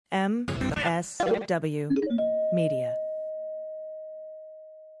MSW Media.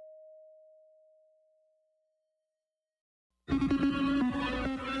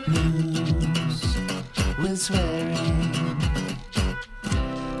 News with swearing.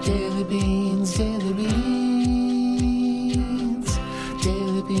 Daily beans, daily beans.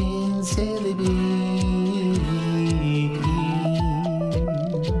 Daily beans, daily beans.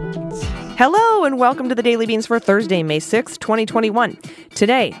 Hello and welcome to the Daily Beans for Thursday, May 6th, 2021.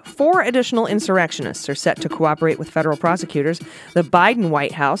 Today, 4 additional insurrectionists are set to cooperate with federal prosecutors. The Biden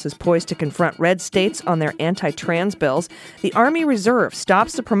White House is poised to confront red states on their anti-trans bills. The Army Reserve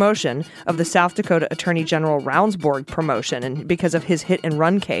stops the promotion of the South Dakota Attorney General Ravnsborg promotion and because of his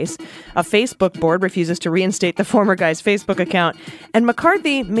hit-and-run case. A Facebook board refuses to reinstate the former guy's Facebook account. And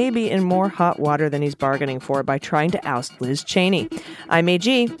McCarthy may be in more hot water than he's bargaining for by trying to oust Liz Cheney. I'm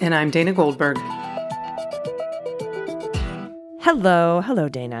AG. And I'm Dana Goldberg. Hello,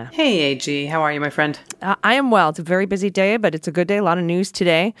 Dana. Hey, AG. How are you, my friend? I am well. It's a very busy day, but it's a good day. A lot of news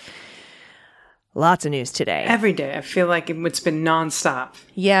today. Lots of news today. Every day. I feel like it's been nonstop.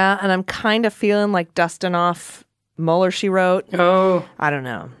 Yeah, and I'm kind of feeling like dusting off Mueller, she wrote. Oh. I don't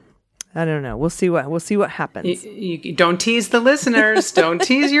know. We'll see what happens. You don't tease the listeners. Don't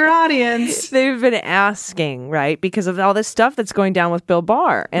tease your audience. They've been asking, right? Because of all this stuff that's going down with Bill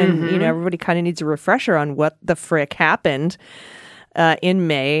Barr. And, everybody kind of needs a refresher on what the frick happened in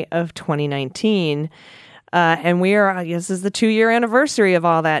May of 2019. And this is the 2-year anniversary of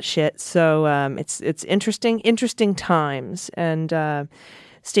all that shit. So it's interesting times. And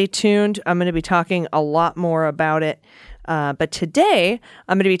stay tuned. I'm going to be talking a lot more about it. But today,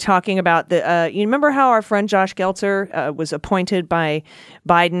 I'm going to be talking about you remember how our friend Josh Geltzer was appointed by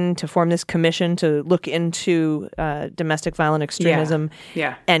Biden to form this commission to look into domestic violent extremism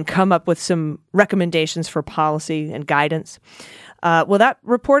and come up with some recommendations for policy and guidance? Well, that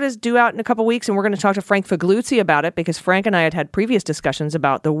report is due out in a couple weeks, and we're going to talk to Frank Figliuzzi about it because Frank and I had previous discussions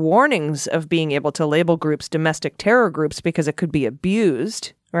about the warnings of being able to label groups domestic terror groups because it could be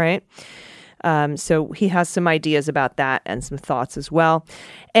abused, right? So he has some ideas about that and some thoughts as well.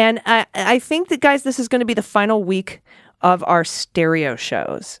 And I think that, guys, this is going to be the final week of our stereo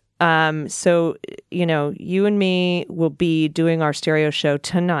shows. So, you and me will be doing our stereo show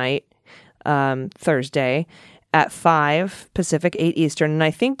tonight, Thursday, at 5 Pacific, 8 Eastern. And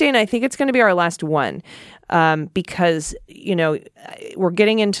I think, Dana, it's going to be our last one because, we're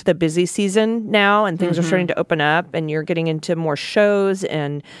getting into the busy season now and things are starting to open up and you're getting into more shows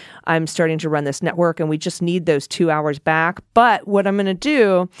and I'm starting to run this network and we just need those 2 hours back. But what I'm going to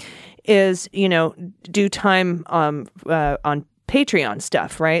do is, do time on Patreon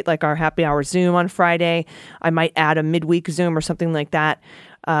stuff, right? Like our happy hour Zoom on Friday. I might add a midweek Zoom or something like that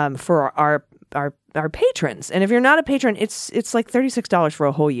for our patrons. And if you're not a patron, it's like $36 for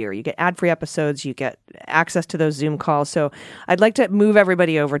a whole year. You get ad-free episodes, you get access to those Zoom calls. So I'd like to move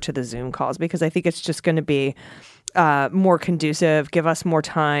everybody over to the Zoom calls because I think it's just going to be more conducive, give us more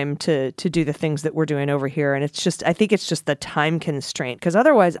time to do the things that we're doing over here. And I think it's just the time constraint because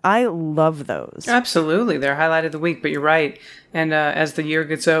otherwise I love those. Absolutely. They're highlight of the week, but you're right. And as the year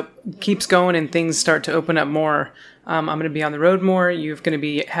keeps going and things start to open up more, I'm going to be on the road more. You're going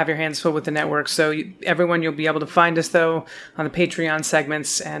to have your hands full with the network. So everyone, you'll be able to find us though on the Patreon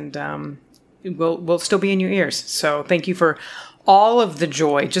segments and we'll still be in your ears. So thank you for all of the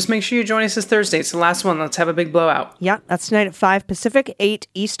joy. Just make sure you join us this Thursday. It's the last one. Let's have a big blowout. Yeah, that's tonight at 5 Pacific, 8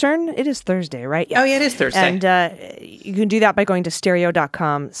 Eastern. It is Thursday, right? Yeah. Oh, yeah, it is Thursday. And you can do that by going to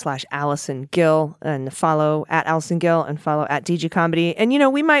stereo.com/Allison Gill and follow at Allison Gill and follow at DG Comedy. And,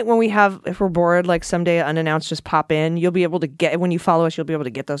 we might, if we're bored, like someday unannounced, just pop in. You'll be able to when you follow us, you'll be able to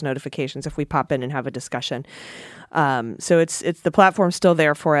get those notifications if we pop in and have a discussion. So it's the platform's still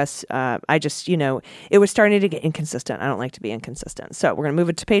there for us. I just, it was starting to get inconsistent. I don't like to be inconsistent. So we're going to move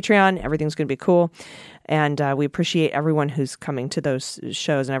it to Patreon. Everything's going to be cool. And we appreciate everyone who's coming to those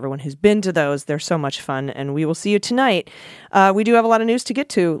shows and everyone who's been to those. They're so much fun. And we will see you tonight. We do have a lot of news to get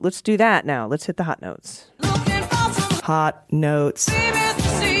to. Let's do that now. Let's hit the hot notes. Hot notes.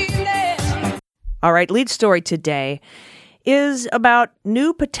 All right, lead story today is about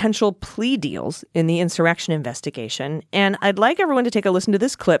new potential plea deals in the insurrection investigation. And I'd like everyone to take a listen to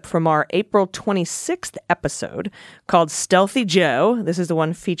this clip from our April 26th episode called Stealthy Joe. This is the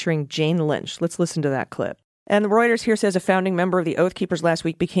one featuring Jane Lynch. Let's listen to that clip. And Reuters here says a founding member of the Oath Keepers last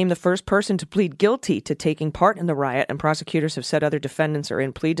week became the first person to plead guilty to taking part in the riot, and prosecutors have said other defendants are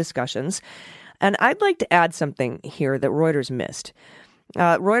in plea discussions. And I'd like to add something here that Reuters missed.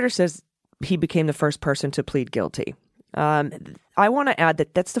 Reuters says he became the first person to plead guilty. I want to add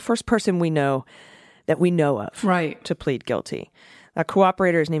that that's the first person we know of right. to plead guilty.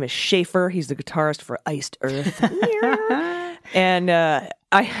 cooperator's name is Schaefer. He's the guitarist for Iced Earth. And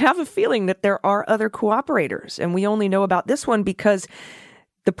I have a feeling that there are other cooperators, and we only know about this one because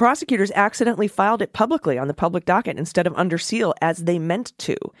the prosecutors accidentally filed it publicly on the public docket instead of under seal as they meant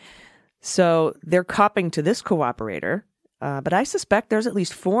to. So they're copping to this cooperator, but I suspect there's at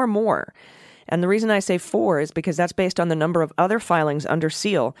least 4 more. And the reason I say 4 is because that's based on the number of other filings under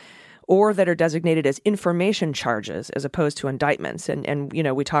seal or that are designated as information charges as opposed to indictments. And you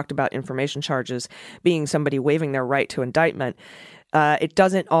know, we talked about information charges being somebody waiving their right to indictment. It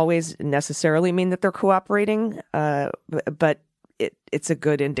doesn't always necessarily mean that they're cooperating, but it's a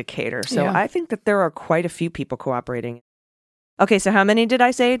good indicator. So I think that there are quite a few people cooperating. Okay, so how many did I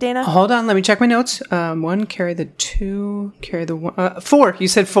say, Dana? Hold on, let me check my notes. 1, carry the 2, carry the 1. 4. You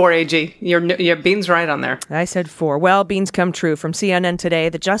said 4, AG. Your Bean's right on there. I said 4. Well, Beans come true. From CNN today,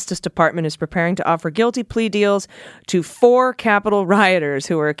 the Justice Department is preparing to offer guilty plea deals to 4 Capitol rioters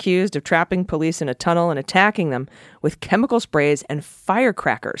who are accused of trapping police in a tunnel and attacking them with chemical sprays and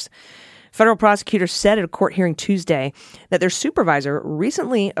firecrackers. Federal prosecutors said at a court hearing Tuesday that their supervisor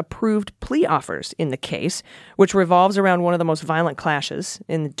recently approved plea offers in the case, which revolves around one of the most violent clashes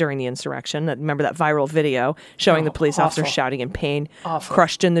during the insurrection. Remember that viral video showing the police officer shouting in pain,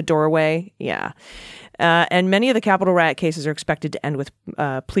 crushed in the doorway? Yeah. And many of the Capitol riot cases are expected to end with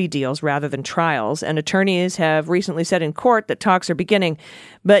plea deals rather than trials. And attorneys have recently said in court that talks are beginning.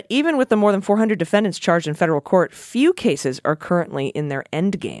 But even with the more than 400 defendants charged in federal court, few cases are currently in their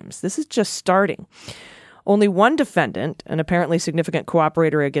end games. This is just starting. Only one defendant, an apparently significant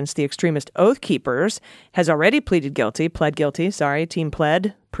cooperator against the extremist Oath Keepers, has already pled guilty, team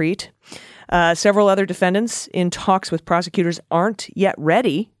pled, Preet. Several other defendants in talks with prosecutors aren't yet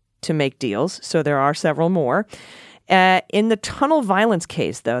ready to make deals, so there are several more. In the tunnel violence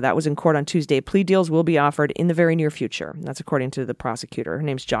case, though, that was in court on Tuesday, plea deals will be offered in the very near future. That's according to the prosecutor. Her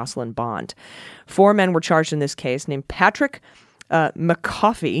name's Jocelyn Bond. 4 men were charged in this case, named Patrick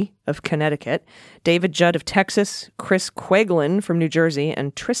McCoffey of Connecticut, David Judd of Texas, Chris Quaglin from New Jersey,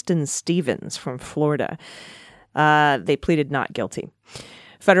 and Tristan Stevens from Florida. They pleaded not guilty.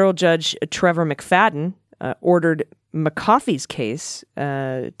 Federal Judge Trevor McFadden ordered McCoffey's case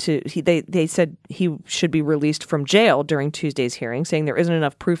they said he should be released from jail during Tuesday's hearing, saying there isn't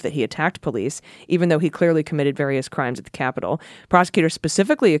enough proof that he attacked police, even though he clearly committed various crimes at the Capitol. Prosecutors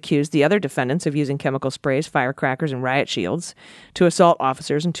specifically accused the other defendants of using chemical sprays, firecrackers, and riot shields to assault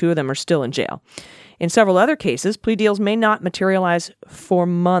officers, and 2 of them are still in jail. In several other cases, plea deals may not materialize for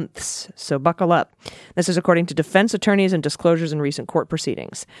months, so buckle up. This is according to defense attorneys and disclosures in recent court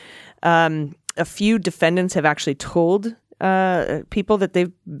proceedings. A few defendants have actually told people that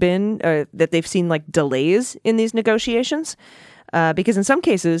they've seen like delays in these negotiations, because in some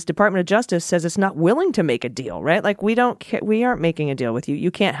cases, Department of Justice says it's not willing to make a deal, right? Like we aren't making a deal with you.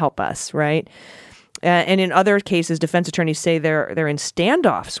 You can't help us, right? And in other cases, defense attorneys say they're in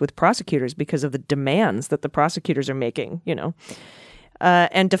standoffs with prosecutors because of the demands that the prosecutors are making, you know.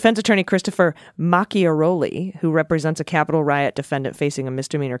 And defense attorney Christopher Macchiaroli, who represents a Capitol riot defendant facing a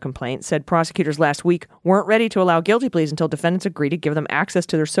misdemeanor complaint, said prosecutors last week weren't ready to allow guilty pleas until defendants agreed to give them access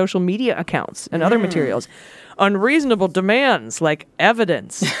to their social media accounts and other materials. Unreasonable demands like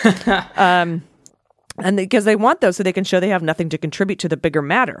evidence. And because they want those so they can show they have nothing to contribute to the bigger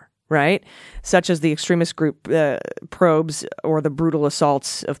matter, right? Such as the extremist group probes or the brutal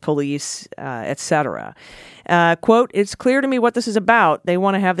assaults of police, etc. Quote, "It's clear to me what this is about. They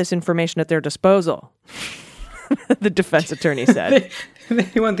want to have this information at their disposal," the defense attorney said.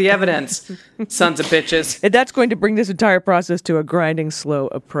 They want the evidence, sons of bitches. And that's going to bring this entire process to a grinding, slow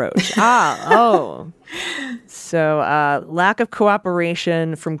approach. So lack of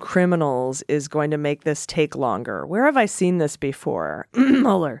cooperation from criminals is going to make this take longer. Where have I seen this before?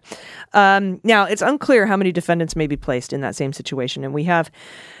 Mueller. Now, it's unclear how many defendants may be placed in that same situation, and we have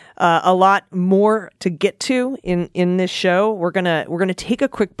a lot more to get to in this show. We're gonna take a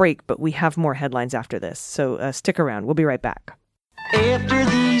quick break, but we have more headlines after this. So stick around. We'll be right back. After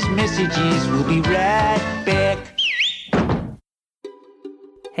these messages, we'll be right back.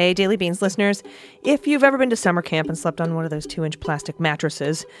 Hey, Daily Beans listeners, if you've ever been to summer camp and slept on one of those 2-inch plastic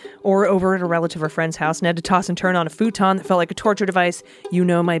mattresses, or over at a relative or friend's house and had to toss and turn on a futon that felt like a torture device, you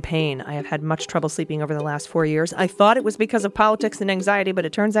know my pain. I have had much trouble sleeping over the last 4 years. I thought it was because of politics and anxiety, but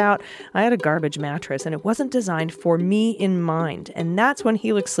it turns out I had a garbage mattress, and it wasn't designed for me in mind. And that's when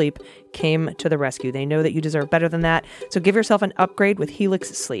Helix Sleep came to the rescue. They know that you deserve better than that, so give yourself an upgrade with Helix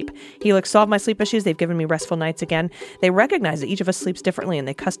Sleep. Helix solved my sleep issues. They've given me restful nights again. They recognize that each of us sleeps differently, and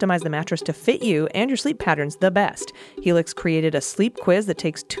they customize the mattress to fit you and your sleep patterns the best. Helix created a sleep quiz that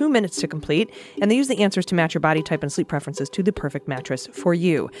takes 2 minutes to complete, and they use the answers to match your body type and sleep preferences to the perfect mattress for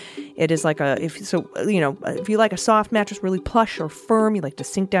you. It is like if you like a soft mattress, really plush or firm, you like to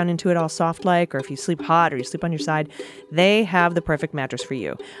sink down into it all soft-like, or if you sleep hot or you sleep on your side, they have the perfect mattress for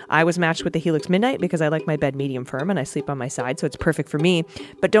you. I was matched with the Helix Midnight because I like my bed medium firm and I sleep on my side, so it's perfect for me.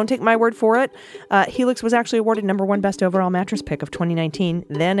 But don't take my word for it. Helix was actually awarded #1 best overall mattress pick of 2019,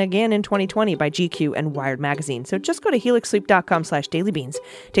 then again in 2020 by GQ and Wired Magazine. So just go to helixsleep.com/dailybeans,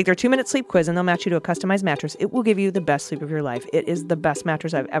 take their 2-minute sleep quiz, and they'll match you to a customized mattress. It will give you the best sleep of your life. It is the best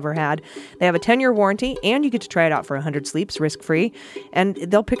mattress I've ever had. They have a 10-year warranty, and you get to try it out for 100 sleeps, risk-free, and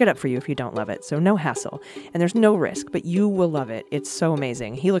they'll pick it up for you if you don't love it. So no hassle. And there's no risk, but you will love it. It's so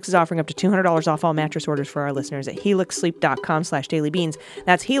amazing. Helix is offering up to $200 off all mattress orders for our listeners at helixsleep.com/dailybeans.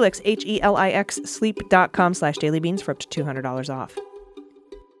 That's Helix, HELIX, sleep.com/dailybeans for up to $200 off.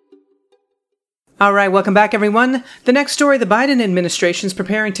 All right, welcome back, everyone. The next story, the Biden administration is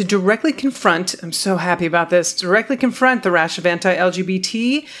preparing to directly confront, I'm so happy about this, directly confront the rash of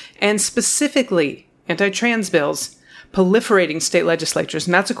anti-LGBT and specifically anti-trans bills proliferating state legislatures,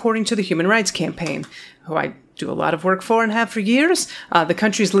 and that's according to the Human Rights Campaign, who I do a lot of work for and have for years, the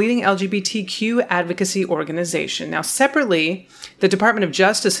country's leading LGBTQ advocacy organization. Now, separately, the Department of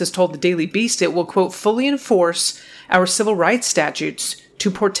Justice has told the Daily Beast it will, quote, fully enforce our civil rights statutes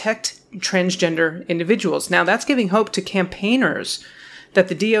to protect transgender individuals. Now, that's giving hope to campaigners that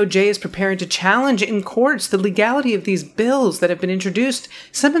the DOJ is preparing to challenge in courts the legality of these bills that have been introduced.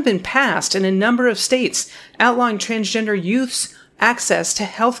 Some have been passed in a number of states, outlawing transgender youth's access to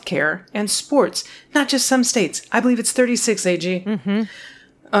health care and sports. Not just some states. I believe it's 36, AG.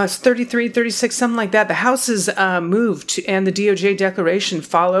 It's 33, 36, something like that. The House has moved, and the DOJ declaration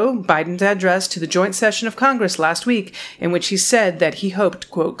follow Biden's address to the joint session of Congress last week, in which he said that he hoped,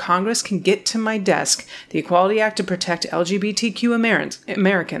 quote, Congress can get to my desk the Equality Act to protect LGBTQ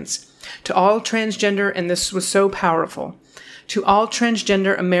Americans. To all transgender, and this was so powerful, to all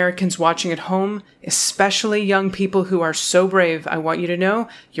transgender Americans watching at home, especially young people who are so brave, I want you to know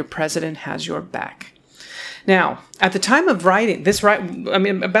your president has your back. Now, at the time of writing this,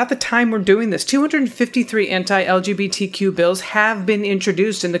 about the time we're doing this, 253 anti-LGBTQ bills have been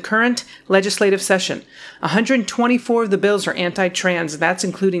introduced in the current legislative session. 124 of the bills are anti-trans. That's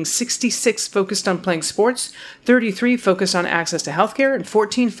including 66 focused on playing sports, 33 focused on access to healthcare, and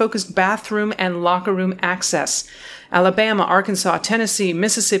 14 focused bathroom and locker room access. Alabama, Arkansas, Tennessee,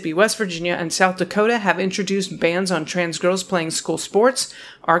 Mississippi, West Virginia, and South Dakota have introduced bans on trans girls playing school sports.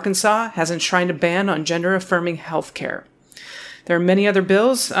 Arkansas has enshrined a ban on gender-affirming health care. There are many other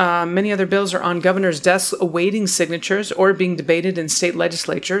bills. Many other bills are on governors' desks awaiting signatures or being debated in state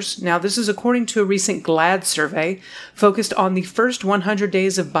legislatures. Now, this is according to a recent GLAAD survey focused on the first 100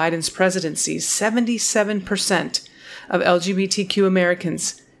 days of Biden's presidency. 77% of LGBTQ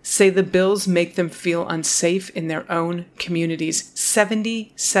Americans say the bills make them feel unsafe in their own communities.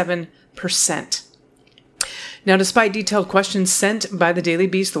 77%. Now, despite detailed questions sent by the Daily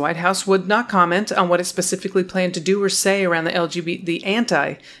Beast, the White House would not comment on what it specifically planned to do or say around the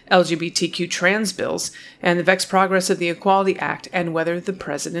anti-LGBTQ trans bills and the vexed progress of the Equality Act, and whether the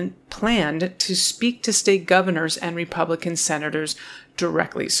president planned to speak to state governors and Republican senators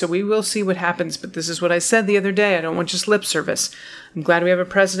directly. So we will see what happens, but this is what I said the other day. I don't want just lip service. I'm glad we have a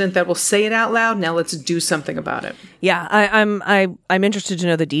president that will say it out loud. Now let's do something about it. Yeah, I'm interested to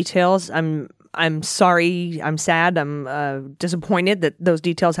know the details. I'm sorry, I'm sad, I'm disappointed that those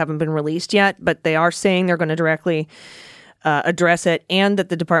details haven't been released yet, but they are saying they're going to directly address it, and that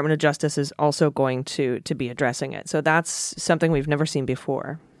the Department of Justice is also going to be addressing it. So that's something we've never seen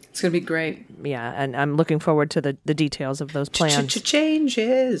before. It's going to be great. Yeah, and I'm looking forward to the details of those plans.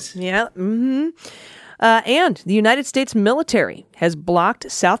 Changes. Yeah. Mm-hmm. And the United States military has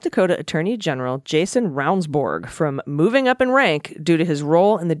blocked South Dakota Attorney General Jason Ravnsborg from moving up in rank due to his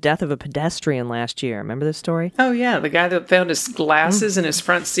role in the death of a pedestrian last year. Remember this story? Oh, yeah. The guy that found his glasses in his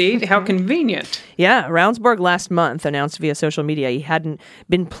front seat. How convenient. Yeah. Ravnsborg last month announced via social media he hadn't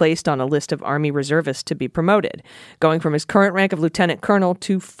been placed on a list of Army reservists to be promoted, going from his current rank of lieutenant colonel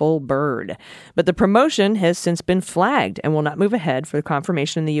to full bird. But the promotion has since been flagged and will not move ahead for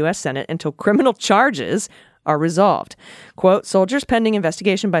confirmation in the U.S. Senate until criminal charges are resolved. Quote, soldiers pending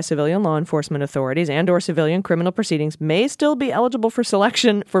investigation by civilian law enforcement authorities and or civilian criminal proceedings may still be eligible for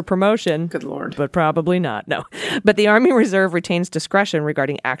selection for promotion. Good Lord. But probably not. No. But the Army Reserve retains discretion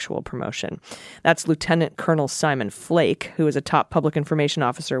regarding actual promotion. That's Lieutenant Colonel Simon Flake, who is a top public information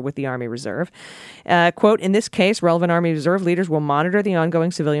officer with the Army Reserve. Quote, in this case, relevant Army Reserve leaders will monitor the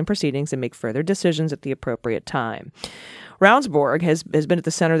ongoing civilian proceedings and make further decisions at the appropriate time. Ravnsborg has been at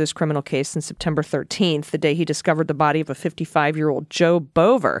the center of this criminal case since September 13th, the day he discovered the body of a 55-year-old Joe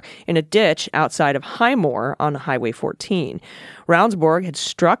Bover in a ditch outside of Highmore on Highway 14. Ravnsborg had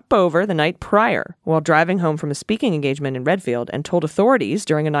struck Bover the night prior while driving home from a speaking engagement in Redfield and told authorities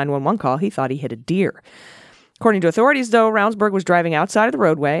during a 911 call he thought he hit a deer. According to authorities, though, Ravnsborg was driving outside of the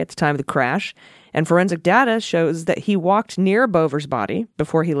roadway at the time of the crash, and forensic data shows that he walked near Bover's body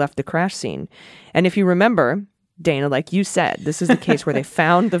before he left the crash scene. And if you remember, Dana, like you said, this is the case where they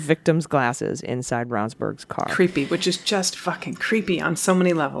found the victim's glasses inside Ravnsborg's car. Creepy, which is just fucking creepy on so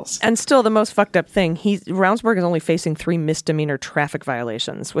many levels. And still, the most fucked up thing, Ravnsborg is only facing 3 misdemeanor traffic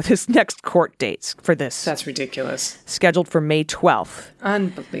violations with his next court dates for this. That's ridiculous. Scheduled for May 12th.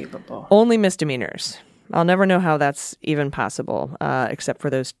 Unbelievable. Only misdemeanors. I'll never know how that's even possible, except for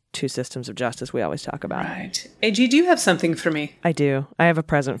those 2 systems of justice we always talk about. Right. AG, do you have something for me? I do. I have a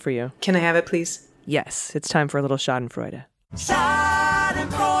present for you. Can I have it, please? Yes, it's time for a little Schadenfreude.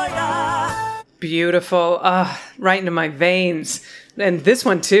 Beautiful. Right into my veins. And this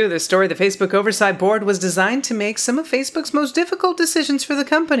one, too, the story, the Facebook Oversight Board was designed to make some of Facebook's most difficult decisions for the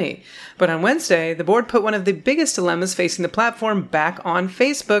company. But on Wednesday, the board put one of the biggest dilemmas facing the platform back on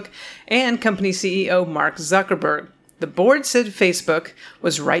Facebook and company CEO Mark Zuckerberg. The board said Facebook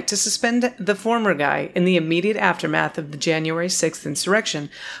was right to suspend the former guy in the immediate aftermath of the January 6th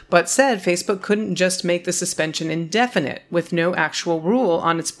insurrection, but said Facebook couldn't just make the suspension indefinite with no actual rule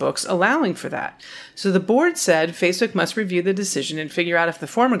on its books allowing for that. So the board said Facebook must review the decision and figure out if the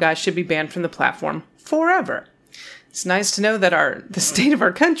former guy should be banned from the platform forever. It's nice to know that the state of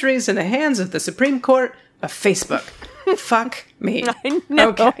our country is in the hands of the Supreme Court of Facebook. Fuck me. I know,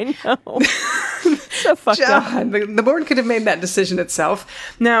 okay. I know. So fucked up. The board could have made that decision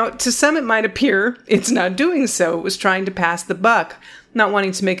itself. Now, to some it might appear it's not doing so. It was trying to pass the buck, not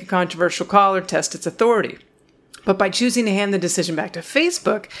wanting to make a controversial call or test its authority. But by choosing to hand the decision back to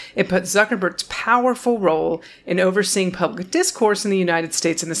Facebook, it put Zuckerberg's powerful role in overseeing public discourse in the United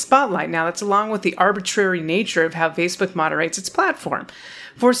States in the spotlight. Now, that's along with the arbitrary nature of how Facebook moderates its platform.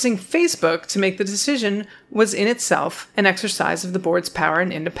 Forcing Facebook to make the decision was in itself an exercise of the board's power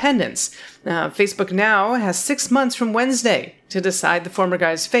and independence. Facebook now has 6 months from Wednesday to decide the former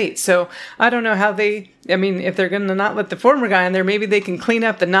guy's fate. So I don't know how if they're going to not let the former guy in there, maybe they can clean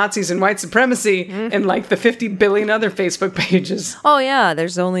up the Nazis and white supremacy and like the 50 billion other Facebook pages. Oh, yeah.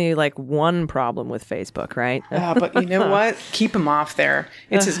 There's only like one problem with Facebook, right? But you know what? Keep him off there.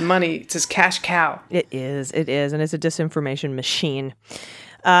 It's his money. It's his cash cow. It is. And it's a disinformation machine.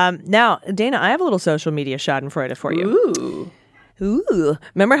 Now, Dana, I have a little social media Schadenfreude for you. Ooh.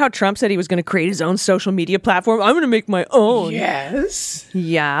 Remember how Trump said he was going to create his own social media platform? I'm going to make my own. Yes.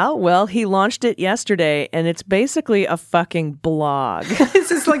 Yeah, well, he launched it yesterday, and it's basically a fucking blog. It's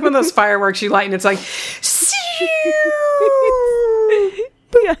just like one of those fireworks you light, and it's like...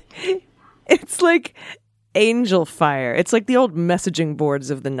 Yeah. It's like angel fire. It's like the old messaging boards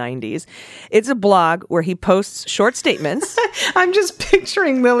of the 90s. It's a blog where he posts short statements. I'm just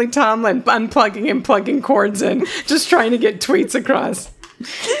picturing Lily Tomlin unplugging and plugging cords in, just trying to get tweets across.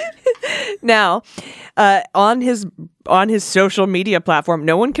 Now, on his social media platform,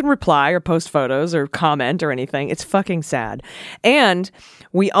 no one can reply or post photos or comment or anything. It's fucking sad. And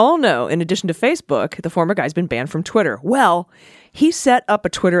we all know, in addition to Facebook, the former guy's been banned from Twitter. Well, he set up a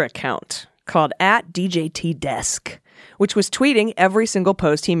Twitter account called @DJTDesk, which was tweeting every single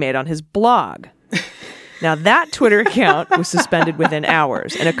post he made on his blog. Now, that Twitter account was suspended within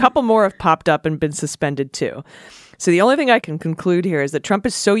hours, and a couple more have popped up and been suspended too. So the only thing I can conclude here is that Trump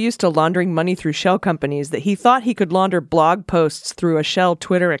is so used to laundering money through shell companies that he thought he could launder blog posts through a shell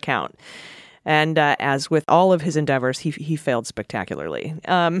Twitter account. And as with all of his endeavors, he failed spectacularly.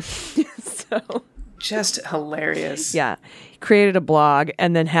 So... Just hilarious. Yeah. He created a blog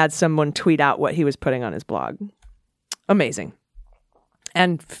and then had someone tweet out what he was putting on his blog. Amazing.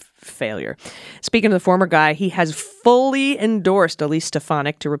 And failure. Speaking of the former guy, he has fully endorsed Elise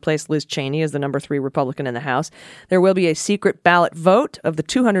Stefanik to replace Liz Cheney as the number 3 Republican in the House. There will be a secret ballot vote of the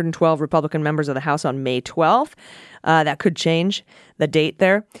 212 Republican members of the House on May 12th. That could change the date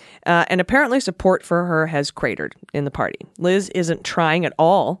there. And apparently support for her has cratered in the party. Liz isn't trying at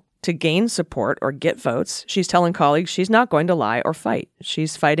all to gain support or get votes. She's telling colleagues she's not going to lie or fight.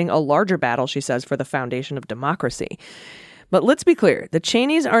 She's fighting a larger battle, she says, for the foundation of democracy. But let's be clear, the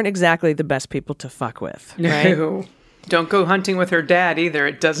Cheneys aren't exactly the best people to fuck with. Right? No. Don't go hunting with her dad either.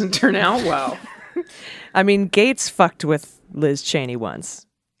 It doesn't turn out well. I mean, Gates fucked with Liz Cheney once.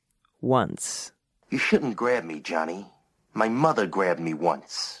 Once. You shouldn't grab me, Johnny. My mother grabbed me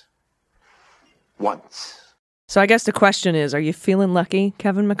once. Once. So I guess the question is, are you feeling lucky,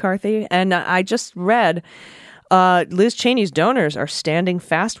 Kevin McCarthy? And I just read Liz Cheney's donors are standing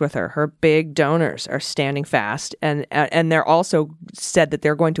fast with her. Her big donors are standing fast, and they're also said that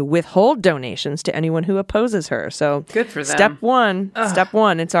they're going to withhold donations to anyone who opposes her. So good for them. Step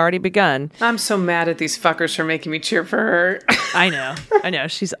one, it's already begun. I'm so mad at these fuckers for making me cheer for her. I know,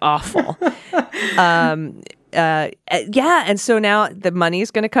 she's awful. And so now the money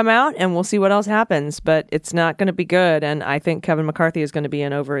is going to come out, and we'll see what else happens, but it's not going to be good. And I think Kevin McCarthy is going to be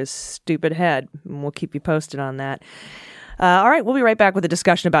in over his stupid head, and we'll keep you posted on that. All right, we'll be right back with a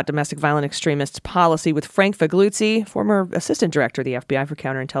discussion about domestic violent extremists policy with Frank Figliuzzi, former assistant director of the FBI for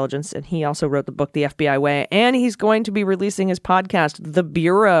counterintelligence, and he also wrote the book The FBI Way, and he's going to be releasing his podcast, The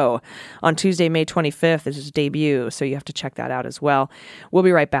Bureau, on Tuesday, May 25th. It's his debut, so you have to check that out as well. We'll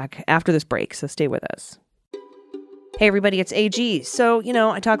be right back after this break, so stay with us. Hey everybody, it's AG. So,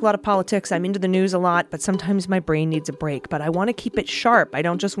 I talk a lot of politics. I'm into the news a lot, but sometimes my brain needs a break. But I want to keep it sharp. I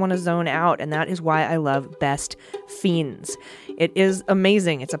don't just want to zone out, and that is why I love Best Fiends. It is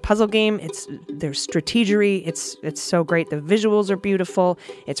amazing. It's a puzzle game. There's strategery. It's so great. The visuals are beautiful.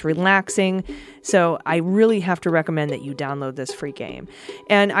 It's relaxing. So I really have to recommend that you download this free game.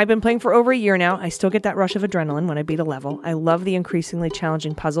 And I've been playing for over a year now. I still get that rush of adrenaline when I beat a level. I love the increasingly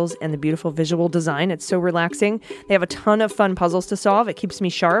challenging puzzles and the beautiful visual design. It's so relaxing. They have a ton of fun puzzles to solve. It keeps me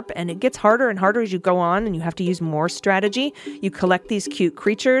sharp, and it gets harder and harder as you go on, and you have to use more strategy. You collect these cute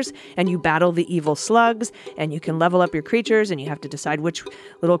creatures, and you battle the evil slugs, and you can level up your creatures, and you have to decide which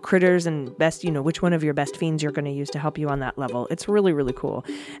little critters and which one of your best fiends you're going to use to help you on that level. It's really, really cool.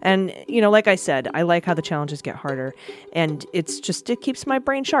 And, like I said, I like how the challenges get harder, and it keeps my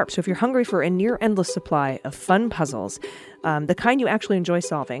brain sharp. So if you're hungry for a near endless supply of fun puzzles, the kind you actually enjoy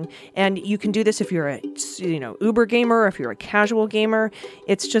solving, and you can do this if you're a uber gamer, or if you're a casual gamer,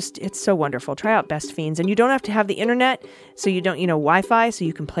 it's so wonderful. Try out Best Fiends, and you don't have to have the internet, so you don't Wi-Fi, so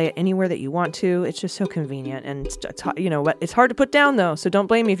you can play it anywhere that you want to. It's just so convenient, and it's hard to put down though, so don't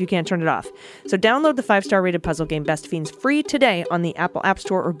blame me if you can't turn it off. So download the 5-star rated puzzle game Best Fiends free today on the Apple App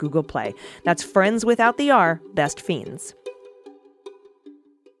Store or Google Play. That's friends without the R, Best Fiends.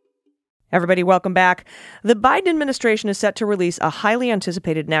 Everybody, welcome back. The Biden administration is set to release a highly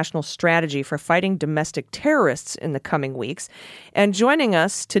anticipated national strategy for fighting domestic terrorists in the coming weeks. And joining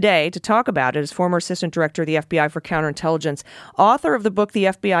us today to talk about it is former assistant director of the FBI for counterintelligence, author of the book The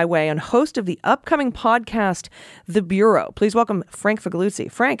FBI Way, and host of the upcoming podcast, The Bureau. Please welcome Frank Figliuzzi.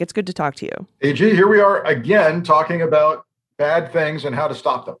 Frank, it's good to talk to you. AG, here we are again talking about bad things and how to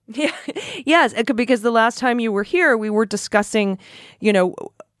stop them. Yeah. Yes, because the last time you were here, we were discussing,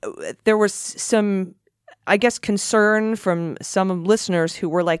 there was some, I guess, concern from some listeners who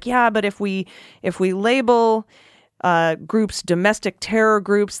were like, yeah, but if we label groups domestic terror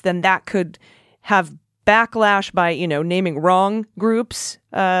groups, then that could have backlash by, naming wrong groups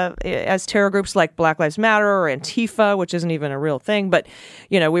as terror groups like Black Lives Matter or Antifa, which isn't even a real thing. But,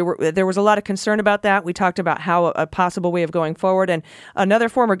 there was a lot of concern about that. We talked about how a possible way of going forward. And another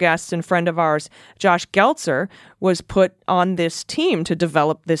former guest and friend of ours, Josh Geltzer, was put on this team to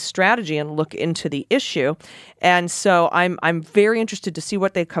develop this strategy and look into the issue. And so I'm very interested to see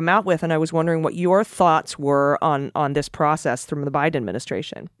what they come out with. And I was wondering what your thoughts were on this process from the Biden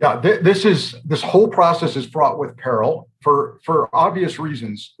administration. Yeah, this whole process is fraught with peril for obvious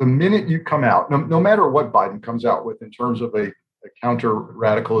reasons. The minute you come out, no matter what Biden comes out with in terms of a counter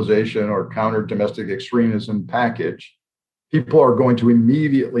radicalization or counter domestic extremism package, people are going to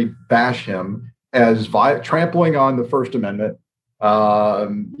immediately bash him as trampling on the First Amendment,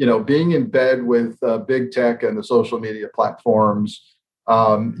 being in bed with big tech and the social media platforms.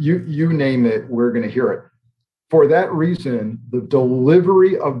 You name it, we're going to hear it. For that reason, the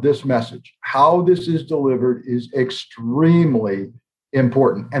delivery of this message, how this is delivered, is extremely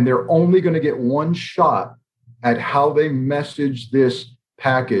important. And they're only going to get one shot at how they message this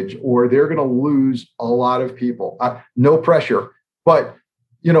package, or they're going to lose a lot of people. No pressure. But,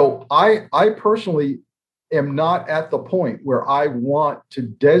 I personally am not at the point where I want to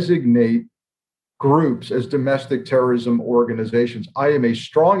designate groups as domestic terrorism organizations. I am a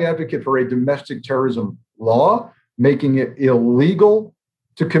strong advocate for a domestic terrorism law, making it illegal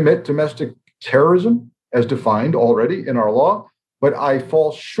to commit domestic terrorism as defined already in our law. But I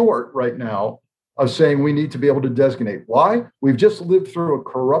fall short right now of saying we need to be able to designate. Why? We've just lived through a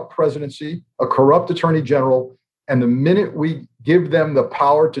corrupt presidency, a corrupt attorney general, and the minute we give them the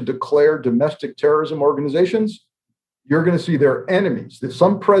power to declare domestic terrorism organizations, you're going to see their enemies. That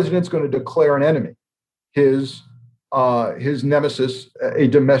some president's going to declare an enemy, his nemesis, a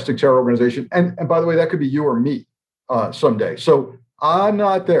domestic terror organization. And by the way, that could be you or me someday. So I'm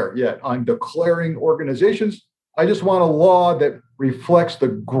not there yet on declaring organizations. I just want a law that reflects the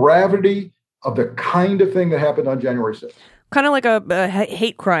gravity of the kind of thing that happened on January 6th. Kind of like a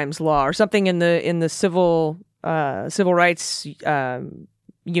hate crimes law or something in the civil rights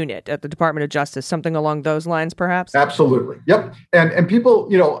unit at the Department of Justice, something along those lines, perhaps. Absolutely, yep. And people,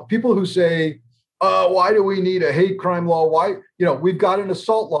 people who say, why do we need a hate crime law? Why, we've got an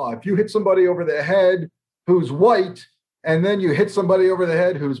assault law. If you hit somebody over the head who's white, and then you hit somebody over the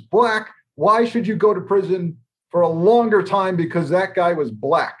head who's black, why should you go to prison for a longer time because that guy was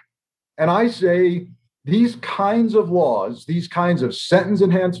black? And I say these kinds of laws, these kinds of sentence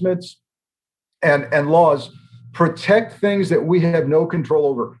enhancements and laws protect things that we have no control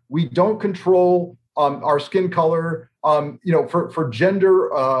over. We don't control our skin color, for gender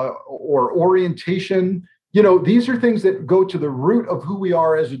or orientation. These are things that go to the root of who we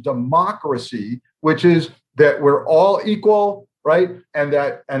are as a democracy, which is that we're all equal, right? And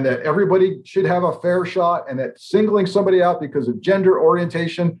that everybody should have a fair shot, and that singling somebody out because of gender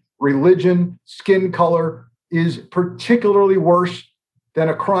orientation, religion, skin color is particularly worse than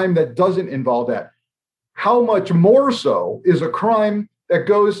a crime that doesn't involve that. How much more so is a crime that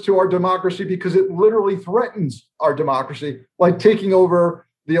goes to our democracy because it literally threatens our democracy, like taking over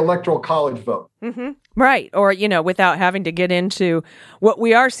the electoral college vote. Mm-hmm. Right. Or, without having to get into what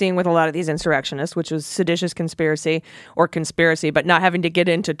we are seeing with a lot of these insurrectionists, which was seditious conspiracy, but not having to get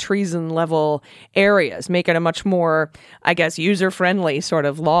into treason level areas, make it a much more, I guess, user-friendly sort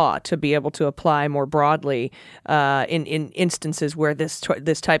of law to be able to apply more broadly in instances where this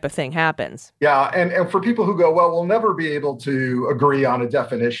type of thing happens. Yeah. And for people who go, well, we'll never be able to agree on a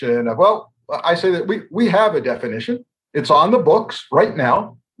definition of, well, I say that we have a definition. It's on the books right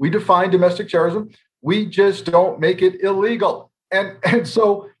now. We define domestic terrorism. We just don't make it illegal. And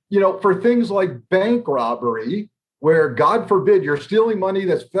so, for things like bank robbery, where God forbid you're stealing money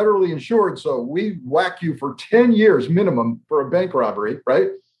that's federally insured, so we whack you for 10 years minimum for a bank robbery,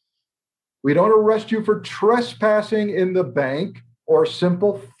 right? We don't arrest you for trespassing in the bank or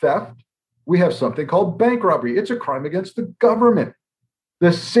simple theft. We have something called bank robbery. It's a crime against the government.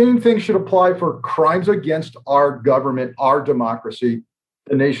 The same thing should apply for crimes against our government, our democracy,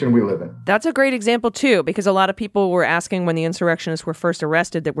 the nation we live in. That's a great example, too, because a lot of people were asking when the insurrectionists were first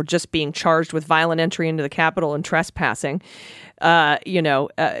arrested that were just being charged with violent entry into the Capitol and trespassing. But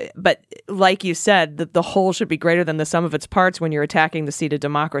like you said, the whole should be greater than the sum of its parts when you're attacking the seat of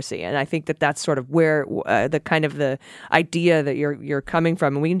democracy. And I think that's sort of where the idea that you're coming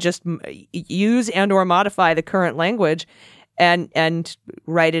from. And we can just use and or modify the current language and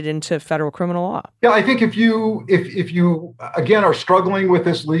write it into federal criminal law. Yeah, I think if you again are struggling with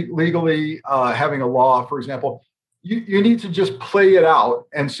this legally, having a law, for example, you need to just play it out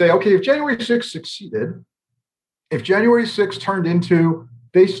and say, okay, if January 6th succeeded, if January 6th turned into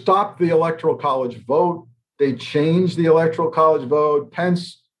they stopped the electoral college vote, they changed the electoral college vote,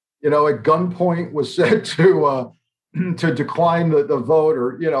 Pence, at gunpoint was said to decline the vote,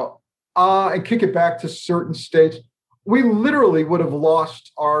 or and kick it back to certain states. We literally would have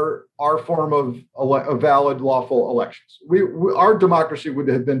lost our form of valid, lawful elections. Our democracy would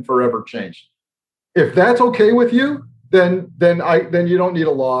have been forever changed. If that's okay with you, then you don't need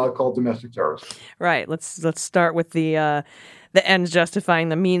a law called domestic terrorism. Right. Let's start with the ends justifying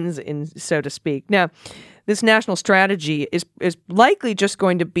the means, so to speak. Now, this national strategy is likely just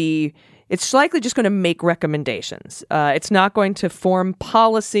going to be. It's likely just going to make recommendations. It's not going to form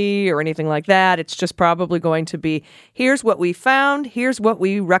policy or anything like that. It's just probably going to be, here's what we found, here's what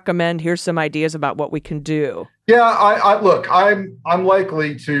we recommend, here's some ideas about what we can do. Yeah, I'm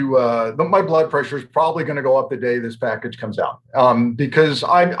likely to. My blood pressure is probably going to go up the day this package comes out, because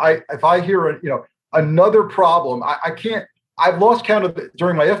if I hear another problem, I can't. I've lost count of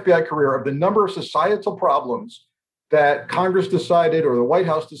during my FBI career of the number of societal problems that Congress decided or the White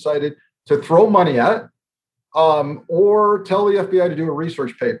House decided to throw money at, or tell the FBI to do a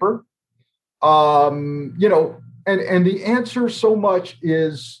research paper, and the answer so much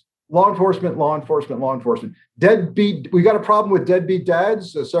is law enforcement. Deadbeat. We got a problem with deadbeat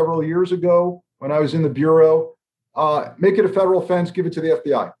dads several years ago when I was in the bureau. Make it a federal offense. Give it to the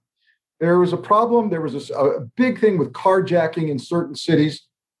FBI. There was a problem. There was a big thing with carjacking in certain cities.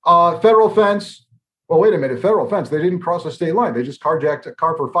 Federal offense. Well, wait a minute. Federal offense. They didn't cross a state line. They just carjacked a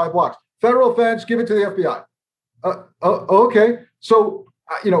car for 5 blocks. Federal offense, give it to the FBI. Okay. So,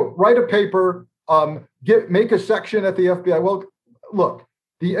 write a paper, make a section at the FBI. Well, look,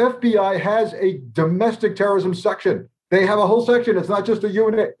 the FBI has a domestic terrorism section. They have a whole section. It's not just a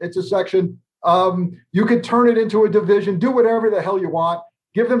unit. It's a section. You could turn it into a division, do whatever the hell you want,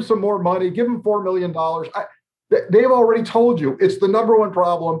 give them some more money, give them $4 million. They've already told you it's the number one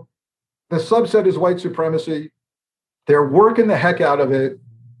problem. The subset is white supremacy. They're working the heck out of it.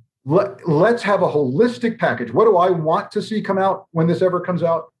 Let's have a holistic package. What do I want to see come out when this ever comes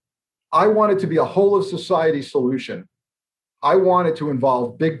out? I want it to be a whole of society solution. I want it to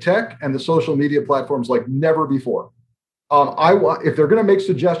involve big tech and the social media platforms like never before. If they're going to make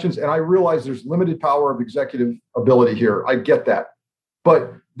suggestions, and I realize there's limited power of executive ability here, I get that.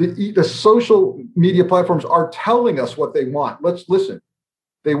 But the social media platforms are telling us what they want. Let's listen.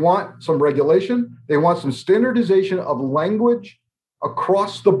 They want some regulation. They want some standardization of language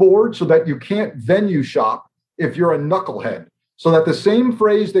across the board so that you can't venue shop if you're a knucklehead. So that the same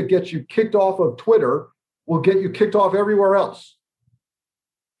phrase that gets you kicked off of Twitter will get you kicked off everywhere else.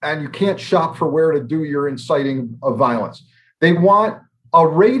 And you can't shop for where to do your inciting of violence. They want a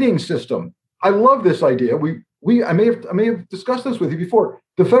rating system. I love this idea. I may have discussed this with you before.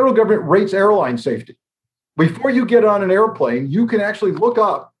 The federal government rates airline safety. Before you get on an airplane, you can actually look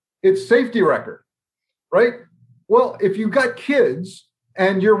up its safety record, right? Well, if you've got kids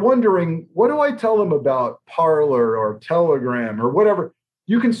and you're wondering, what do I tell them about Parler or Telegram or whatever?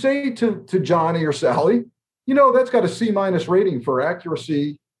 You can say to Johnny or Sally, that's got a C- rating for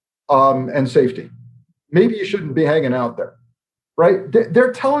accuracy and safety. Maybe you shouldn't be hanging out there, right?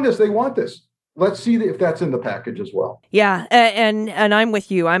 They're telling us they want this. Let's see if that's in the package as well. Yeah, and I'm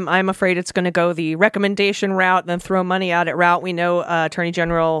with you. I'm afraid it's going to go the recommendation route and then throw money at it route. We know Attorney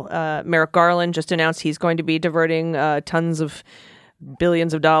General Merrick Garland just announced he's going to be diverting tons of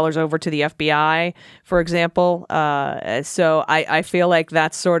billions of dollars over to the FBI, for example. So I feel like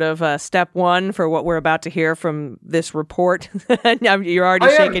that's sort of step one for what we're about to hear from this report. You're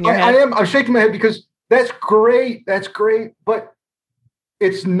already shaking your head. I'm shaking my head because that's great. That's great. But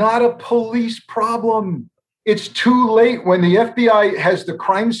it's not a police problem. It's too late when the FBI has the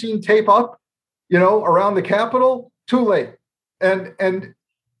crime scene tape up, around the Capitol. Too late. And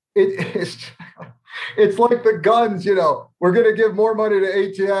it's like the guns, we're going to give more money to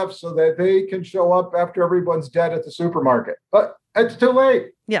ATF so that they can show up after everyone's dead at the supermarket. But it's too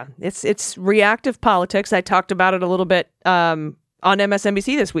late. Yeah, it's reactive politics. I talked about it a little bit on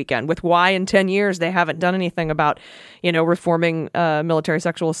MSNBC this weekend with why in 10 years they haven't done anything about, reforming military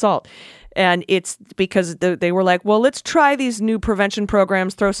sexual assault. And it's because they were like, well, let's try these new prevention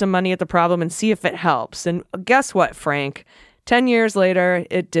programs, throw some money at the problem and see if it helps. And guess what, Frank? 10 years later,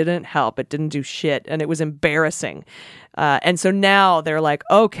 it didn't help. It didn't do shit. And it was embarrassing. And so now they're like,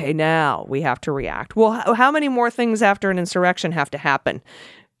 okay, now we have to react. Well, how many more things after an insurrection have to happen?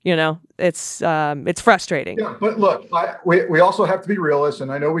 It's frustrating. Yeah, but look, we also have to be realists,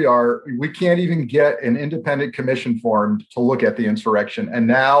 and I know we are. We can't even get an independent commission formed to look at the insurrection. And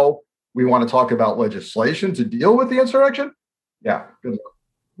now we want to talk about legislation to deal with the insurrection? Yeah, good luck.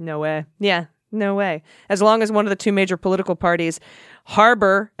 No way. Yeah. No way. As long as one of the two major political parties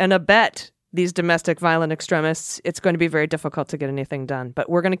harbor and abet these domestic violent extremists, it's going to be very difficult to get anything done. But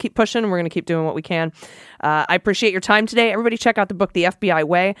we're going to keep pushing. We're going to keep doing what we can. I appreciate your time today. Everybody check out the book, The FBI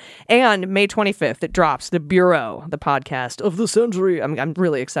Way. And May 25th, it drops, The Bureau, the podcast of the century. I'm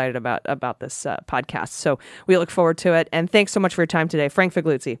really excited about this podcast. So we look forward to it. And thanks so much for your time today. Frank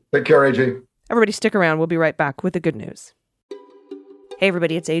Figliuzzi. Take care, AG. Everybody stick around. We'll be right back with the good news. Hey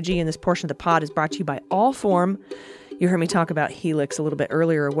everybody, it's AG, and this portion of the pod is brought to you by Allform. You heard me talk about Helix a little bit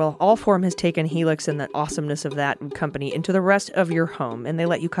earlier. Well, Allform has taken Helix and the awesomeness of that company into the rest of your home, and they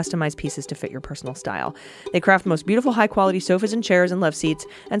let you customize pieces to fit your personal style. They craft the most beautiful, high-quality sofas and chairs and love seats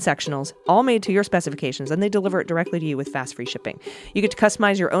and sectionals, all made to your specifications, and they deliver it directly to you with fast, free shipping. You get to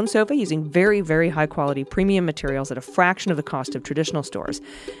customize your own sofa using very, very high-quality premium materials at a fraction of the cost of traditional stores.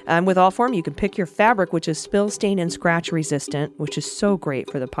 With Allform, you can pick your fabric, which is spill, stain, and scratch resistant, which is so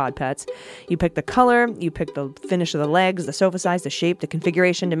great for the pod pets. You pick the color, you pick the finish of the legs, the sofa size, the shape, the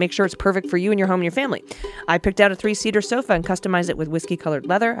configuration to make sure it's perfect for you and your home and your family. I picked out a 3-seater sofa and customized it with whiskey-colored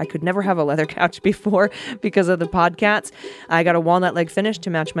leather. I could never have a leather couch before because of the podcats. I got a walnut leg finish to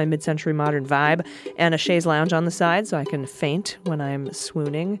match my mid-century modern vibe and a chaise lounge on the side so I can faint when I'm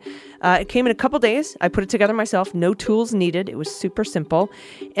swooning. It came in a couple days. I put it together myself. No tools needed. It was super simple.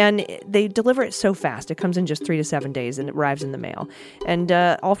 And they deliver it so fast. It comes in just 3 to 7 days and it arrives in the mail. And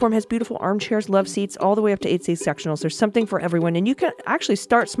Allform has beautiful armchairs, love seats, all the way up to 8-seat sectionals. There's something for everyone. And you can actually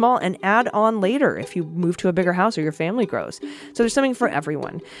start small and add on later if you move to a bigger house or your family grows. So there's something for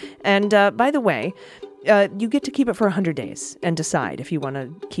everyone. And by the way, you get to keep it for 100 days and decide if you want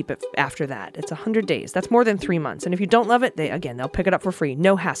to keep it after that. It's 100 days. That's more than 3 months. And if you don't love it, they'll pick it up for free,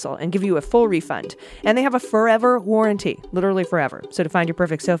 no hassle, and give you a full refund. And they have a forever warranty, literally forever. So to find your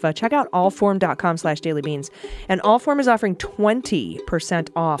perfect sofa, check out allform.com/dailybeans. And Allform is offering 20%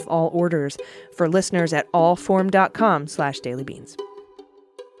 off all orders for listeners at allform.com/dailybeans.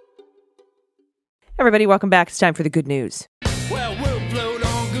 Everybody, welcome back. It's time for the good news. Well, we'll float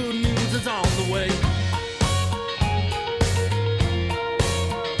on good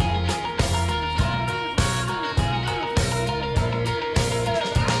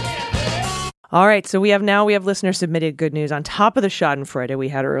All right, so we have listener submitted good news on top of the Schadenfreude we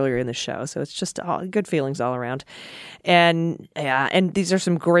had earlier in the show. So it's just all good feelings all around. And these are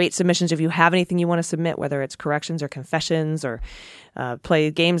some great submissions. If you have anything you want to submit, whether it's corrections or confessions or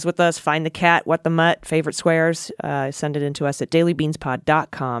play games with us, find the cat, what the mutt, favorite swears, send it in to us at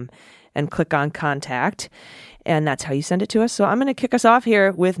dailybeanspod.com and click on contact. And that's how you send it to us. So I'm going to kick us off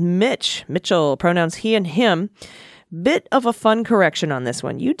here with Mitchell, pronouns he and him. Bit of a fun correction on this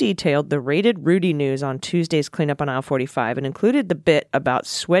one. You detailed the Rated Rudy news on Tuesday's Cleanup on Aisle 45 and included the bit about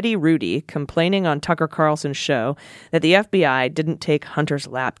Sweaty Rudy complaining on Tucker Carlson's show that the FBI didn't take Hunter's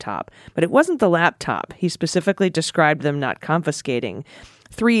laptop. But it wasn't the laptop. He specifically described them not confiscating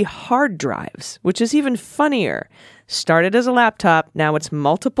 3 hard drives, which is even funnier. Started as a laptop, now it's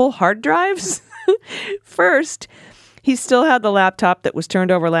multiple hard drives? First, he still had the laptop that was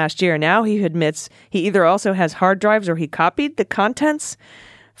turned over last year. Now he admits he either also has hard drives or he copied the contents.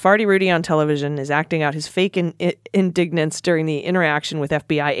 Farty Rudy on television is acting out his fake indignance during the interaction with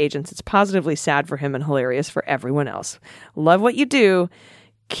FBI agents. It's positively sad for him and hilarious for everyone else. Love what you do.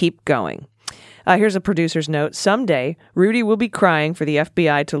 Keep going. Here's a producer's note. Someday, Rudy will be crying for the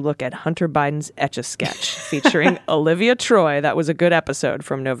FBI to look at Hunter Biden's Etch-a-Sketch featuring Olivia Troy. That was a good episode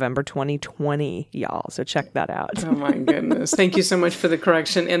from November 2020, y'all. So check that out. Oh, my goodness. Thank you so much for the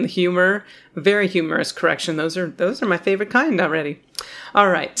correction and the humor. Very humorous correction. Those are my favorite kind already. All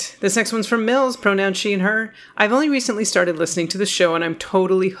right. This next one's from Mills, pronoun she and her. I've only recently started listening to the show and I'm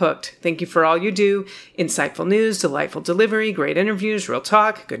totally hooked. Thank you for all you do. Insightful news, delightful delivery, great interviews, real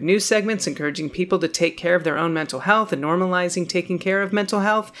talk, good news segments, encouraging people to take care of their own mental health and normalizing taking care of mental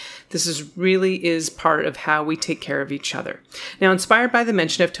health. This really is part of how we take care of each other. Now, inspired by the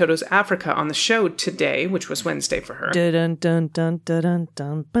mention of Toto's Africa on the show today, which was Wednesday for her,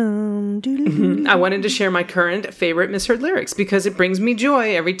 I wanted to share my current favorite misheard lyrics because it brings me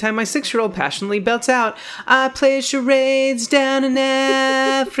joy every time my 6-year-old passionately belts out, I play charades down in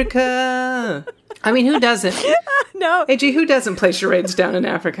Africa. I mean, who doesn't? No. AJ, who doesn't play charades down in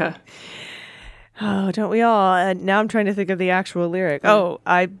Africa? Oh, don't we all? Now I'm trying to think of the actual lyric.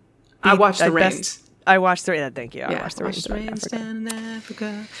 I watched the rains. I watched the rains. Thank you. I Yeah, watched the rains down in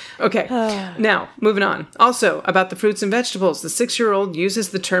Africa. Okay, now moving on. Also about the fruits and vegetables, the 6-year-old uses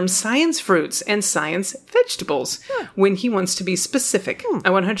the term science fruits and science vegetables when he wants to be specific. I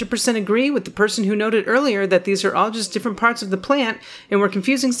 100% agree with the person who noted earlier that these are all just different parts of the plant, and we're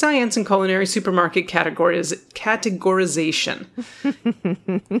confusing science and culinary supermarket categorization.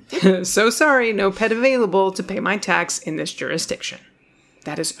 So sorry, no pet available to pay my tax in this jurisdiction.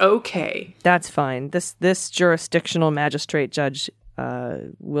 That is okay. That's fine. This jurisdictional magistrate judge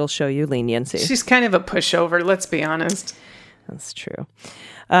will show you leniency. She's kind of a pushover, let's be honest. That's true.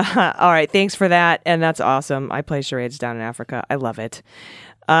 All right, thanks for that. And that's awesome. I play charades down in Africa. I love it.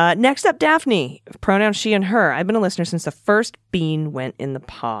 Next up, Daphne. Pronouns she and her. I've been a listener since the first bean went in the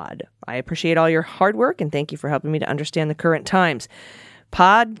pod. I appreciate all your hard work and thank you for helping me to understand the current times.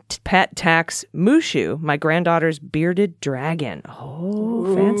 Pod Pet Tax Mushu, my granddaughter's bearded dragon.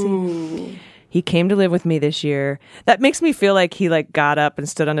 Oh, fancy. He came to live with me this year. That makes me feel like he got up and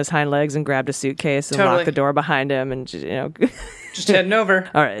stood on his hind legs and grabbed a suitcase and locked the door behind him and just heading over.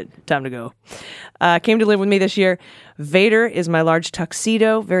 All right, time to go. Came to live with me this year. Vader is my large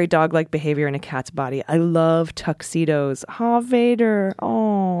tuxedo, very dog-like behavior in a cat's body. I love tuxedos. Oh, Vader.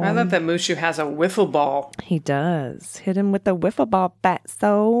 Oh. I love that Mushu has a wiffle ball. He does. Hit him with a wiffle ball bat.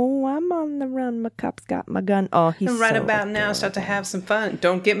 So I'm on the run. My cup's got my gun. Oh, he's and right so about adorable. now, start to have some fun.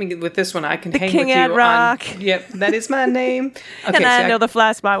 Don't get me with this one. I can The hang King with at you Rock. on... Yep, that is my name. Okay, And I know the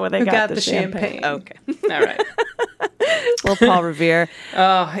fly spot where they got the champagne. Okay. All right. Well, Paul Revere.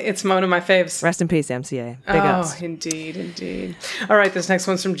 Oh, it's one of my faves. Rest in peace, MCA. Big ups. Indeed, indeed. All right, this next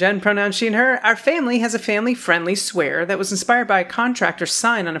one's from Jen, pronoun she and her. Our family has a family-friendly swear that was inspired by a contractor's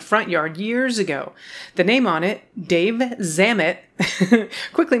sign on a front yard years ago. The name on it, Dave Zammit,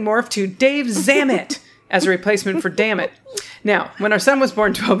 quickly morphed to Dave Zammit as a replacement for damn it. Now, when our son was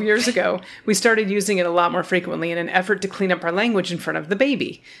born 12 years ago, we started using it a lot more frequently in an effort to clean up our language in front of the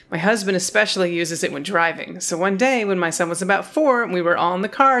baby. My husband especially uses it when driving. So one day, when my son was about 4 and we were all in the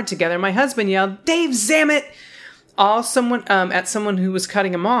car together, my husband yelled, Dave Zammit! At someone who was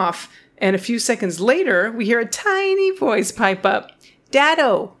cutting him off. And a few seconds later, we hear a tiny voice pipe up,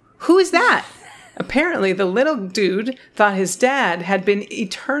 Daddo, who is that? Apparently, the little dude thought his dad had been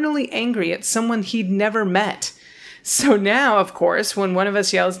eternally angry at someone he'd never met. So now, of course, when one of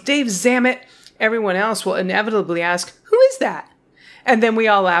us yells, Dave Zammit, everyone else will inevitably ask, who is that? And then we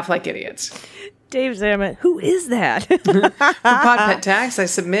all laugh like idiots. Dave Zammit, who is that? For Pod Pet Tax, I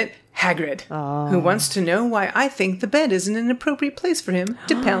submit Hagrid, who wants to know why I think the bed isn't an appropriate place for him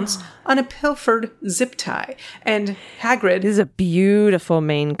to pounce on a pilfered zip tie. And Hagrid... This is a beautiful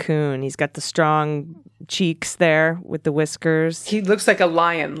Maine Coon. He's got the strong cheeks there with the whiskers. He looks like a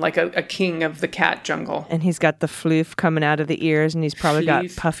lion, like a king of the cat jungle. And he's got the floof coming out of the ears, and he's probably got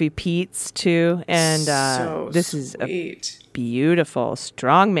puffy peats, too. And this is a beautiful,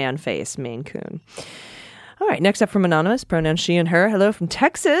 strong man face, Maine Coon. All right, next up from Anonymous, pronouns she and her. Hello from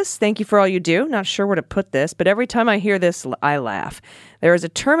Texas. Thank you for all you do. Not sure where to put this, but every time I hear this, I laugh. There is a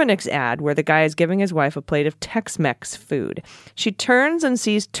Terminix ad where the guy is giving his wife a plate of Tex-Mex food. She turns and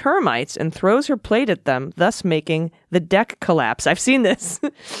sees termites and throws her plate at them, thus making the deck collapse. I've seen this.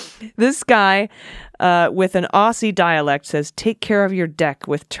 This guy with an Aussie dialect says, "Take care of your deck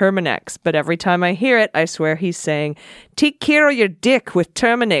with Terminix." But every time I hear it, I swear he's saying, "Take care of your dick with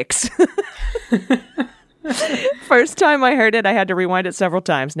Terminix." First time I heard it, I had to rewind it several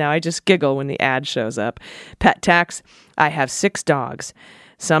times. Now I just giggle when the ad shows up. Pet tax. I have 6 dogs.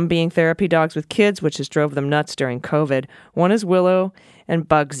 Some being therapy dogs with kids, which has drove them nuts during COVID. One is Willow and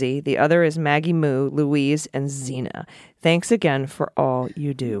Bugsy. The other is Maggie Moo, Louise, and Xena. Thanks again for all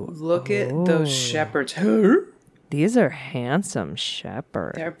you do. Look at those shepherds. These are handsome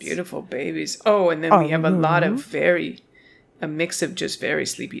shepherds. They're beautiful babies. Oh, and then we have a lot of a mix of just very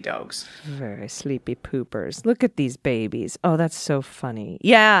sleepy dogs. Very sleepy poopers. Look at these babies. Oh, that's so funny.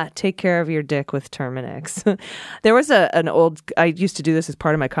 Yeah, take care of your dick with Terminix. There was an old, I used to do this as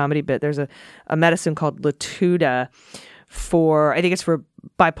part of my comedy bit. There's a medicine called Latuda for, I think it's for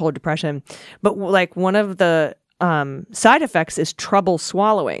bipolar depression. But like one of the side effects is trouble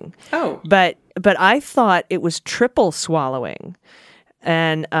swallowing. Oh. But I thought it was triple swallowing.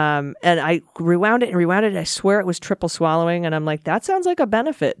 And I rewound it. I swear it was triple swallowing. And I'm like, that sounds like a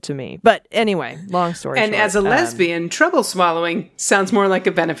benefit to me. But anyway, long story short. And as a lesbian, trouble swallowing sounds more like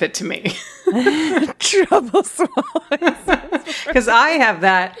a benefit to me. Trouble swallowing. Because I have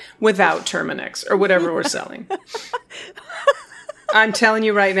that without Terminix or whatever we're selling. I'm telling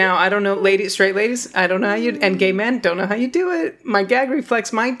you right now, I don't know, straight ladies, I don't know how you, and gay men, don't know how you do it. My gag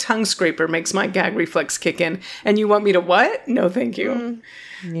reflex, my tongue scraper makes my gag reflex kick in. And you want me to what? No, thank you.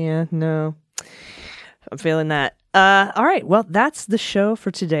 Yeah, no. I'm feeling that. All right. Well, that's the show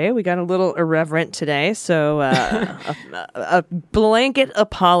for today. We got a little irreverent today. So a blanket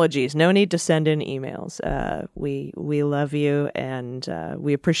apologies. No need to send in emails. We love you and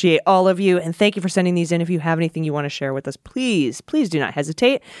we appreciate all of you. And thank you for sending these in. If you have anything you want to share with us, please do not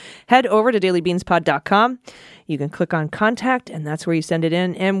hesitate. Head over to dailybeanspod.com. You can click on contact and that's where you send it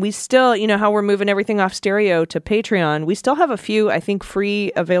in. And we still, you know how we're moving everything off stereo to Patreon. We still have a few, I think,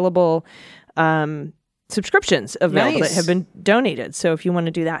 free available subscriptions available that have been donated. So if you want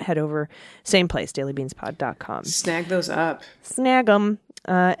to do that, head over, same place, dailybeanspod.com. Snag those up. Snag them.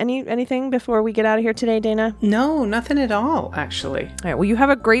 Anything before we get out of here today, Dana? No, nothing at all, actually. All right. Well, you have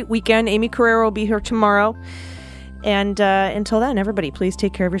a great weekend. Amy Carrero will be here tomorrow. And until then, everybody, please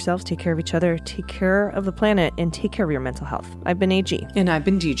take care of yourselves, take care of each other, take care of the planet, and take care of your mental health. I've been AG. And I've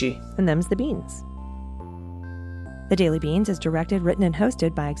been DG. And them's the beans. The Daily Beans is directed, written, and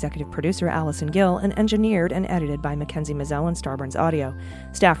hosted by executive producer Allison Gill and engineered and edited by Mackenzie Mazzell and Starburns Audio.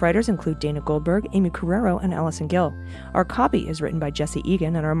 Staff writers include Dana Goldberg, Amy Carrero, and Allison Gill. Our copy is written by Jesse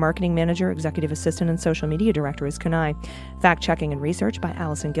Egan, and our marketing manager, executive assistant, and social media director is Kanai. Fact-checking and research by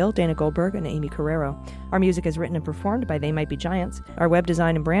Allison Gill, Dana Goldberg, and Amy Carrero. Our music is written and performed by They Might Be Giants. Our web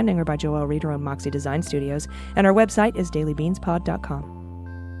design and branding are by Joelle Reeder and Moxie Design Studios. And our website is dailybeanspod.com.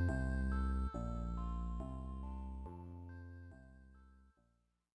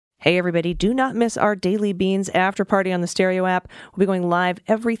 Hey everybody, do not miss our Daily Beans after party on the Stereo app. We'll be going live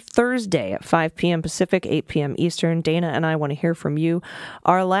every Thursday at 5 p.m. Pacific, 8 p.m. Eastern. Dana and I want to hear from you.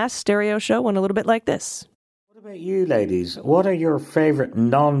 Our last stereo show went a little bit like this. What about you, ladies? What are your favourite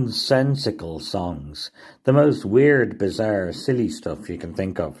nonsensical songs? The most weird, bizarre, silly stuff you can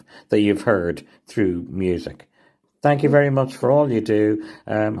think of that you've heard through music. Thank you very much for all you do.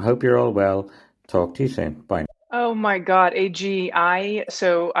 Hope you're all well. Talk to you soon. Bye. Oh my God, AG, I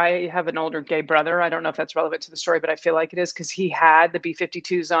have an older gay brother. I don't know if that's relevant to the story, but I feel like it is because he had the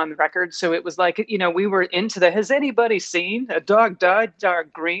B-52s on the record. So it was like, you know, we were into has anybody seen a dog dyed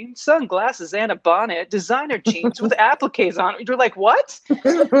dark green, sunglasses and a bonnet, designer jeans with appliques on it? You're like, what?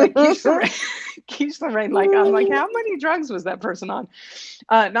 Like Keith Lorraine, like, I'm like, how many drugs was that person on?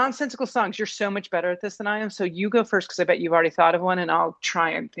 Nonsensical songs. You're so much better at this than I am. So you go first because I bet you've already thought of one and I'll try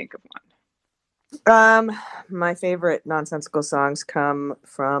and think of one. My favorite nonsensical songs come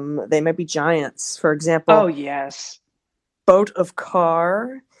from They Might Be Giants. For example, oh yes, Boat of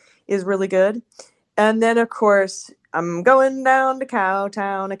Car is really good. And then of course, I'm going down to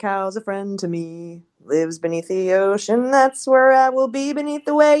Cowtown. A cow's a friend to me. Lives beneath the ocean. That's where I will be. Beneath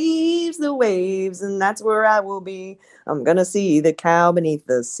the waves, and that's where I will be. I'm gonna see the cow beneath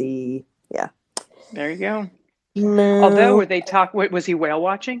the sea. Yeah. There you go. No. Although, were they was he whale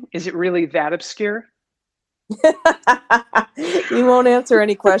watching? Is it really that obscure? You won't answer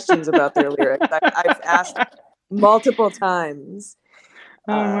any questions about their lyrics. I've asked multiple times.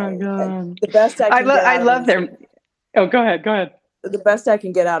 Oh my god! The best I can get I out love of their. Oh, go ahead. Go ahead. The best I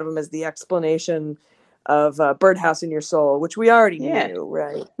can get out of them is the explanation of Birdhouse in Your Soul, which we already knew,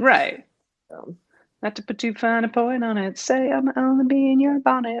 right? Right. Not to put too fine a point on it. Say I'm only be in your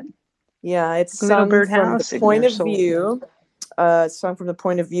bonnet. Yeah, it's Little sung from birdhouse the in point your of soul. view. It's sung from the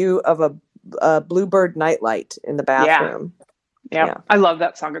point of view of a bluebird nightlight in the bathroom. Yeah. I love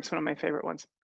that song. It's one of my favorite ones.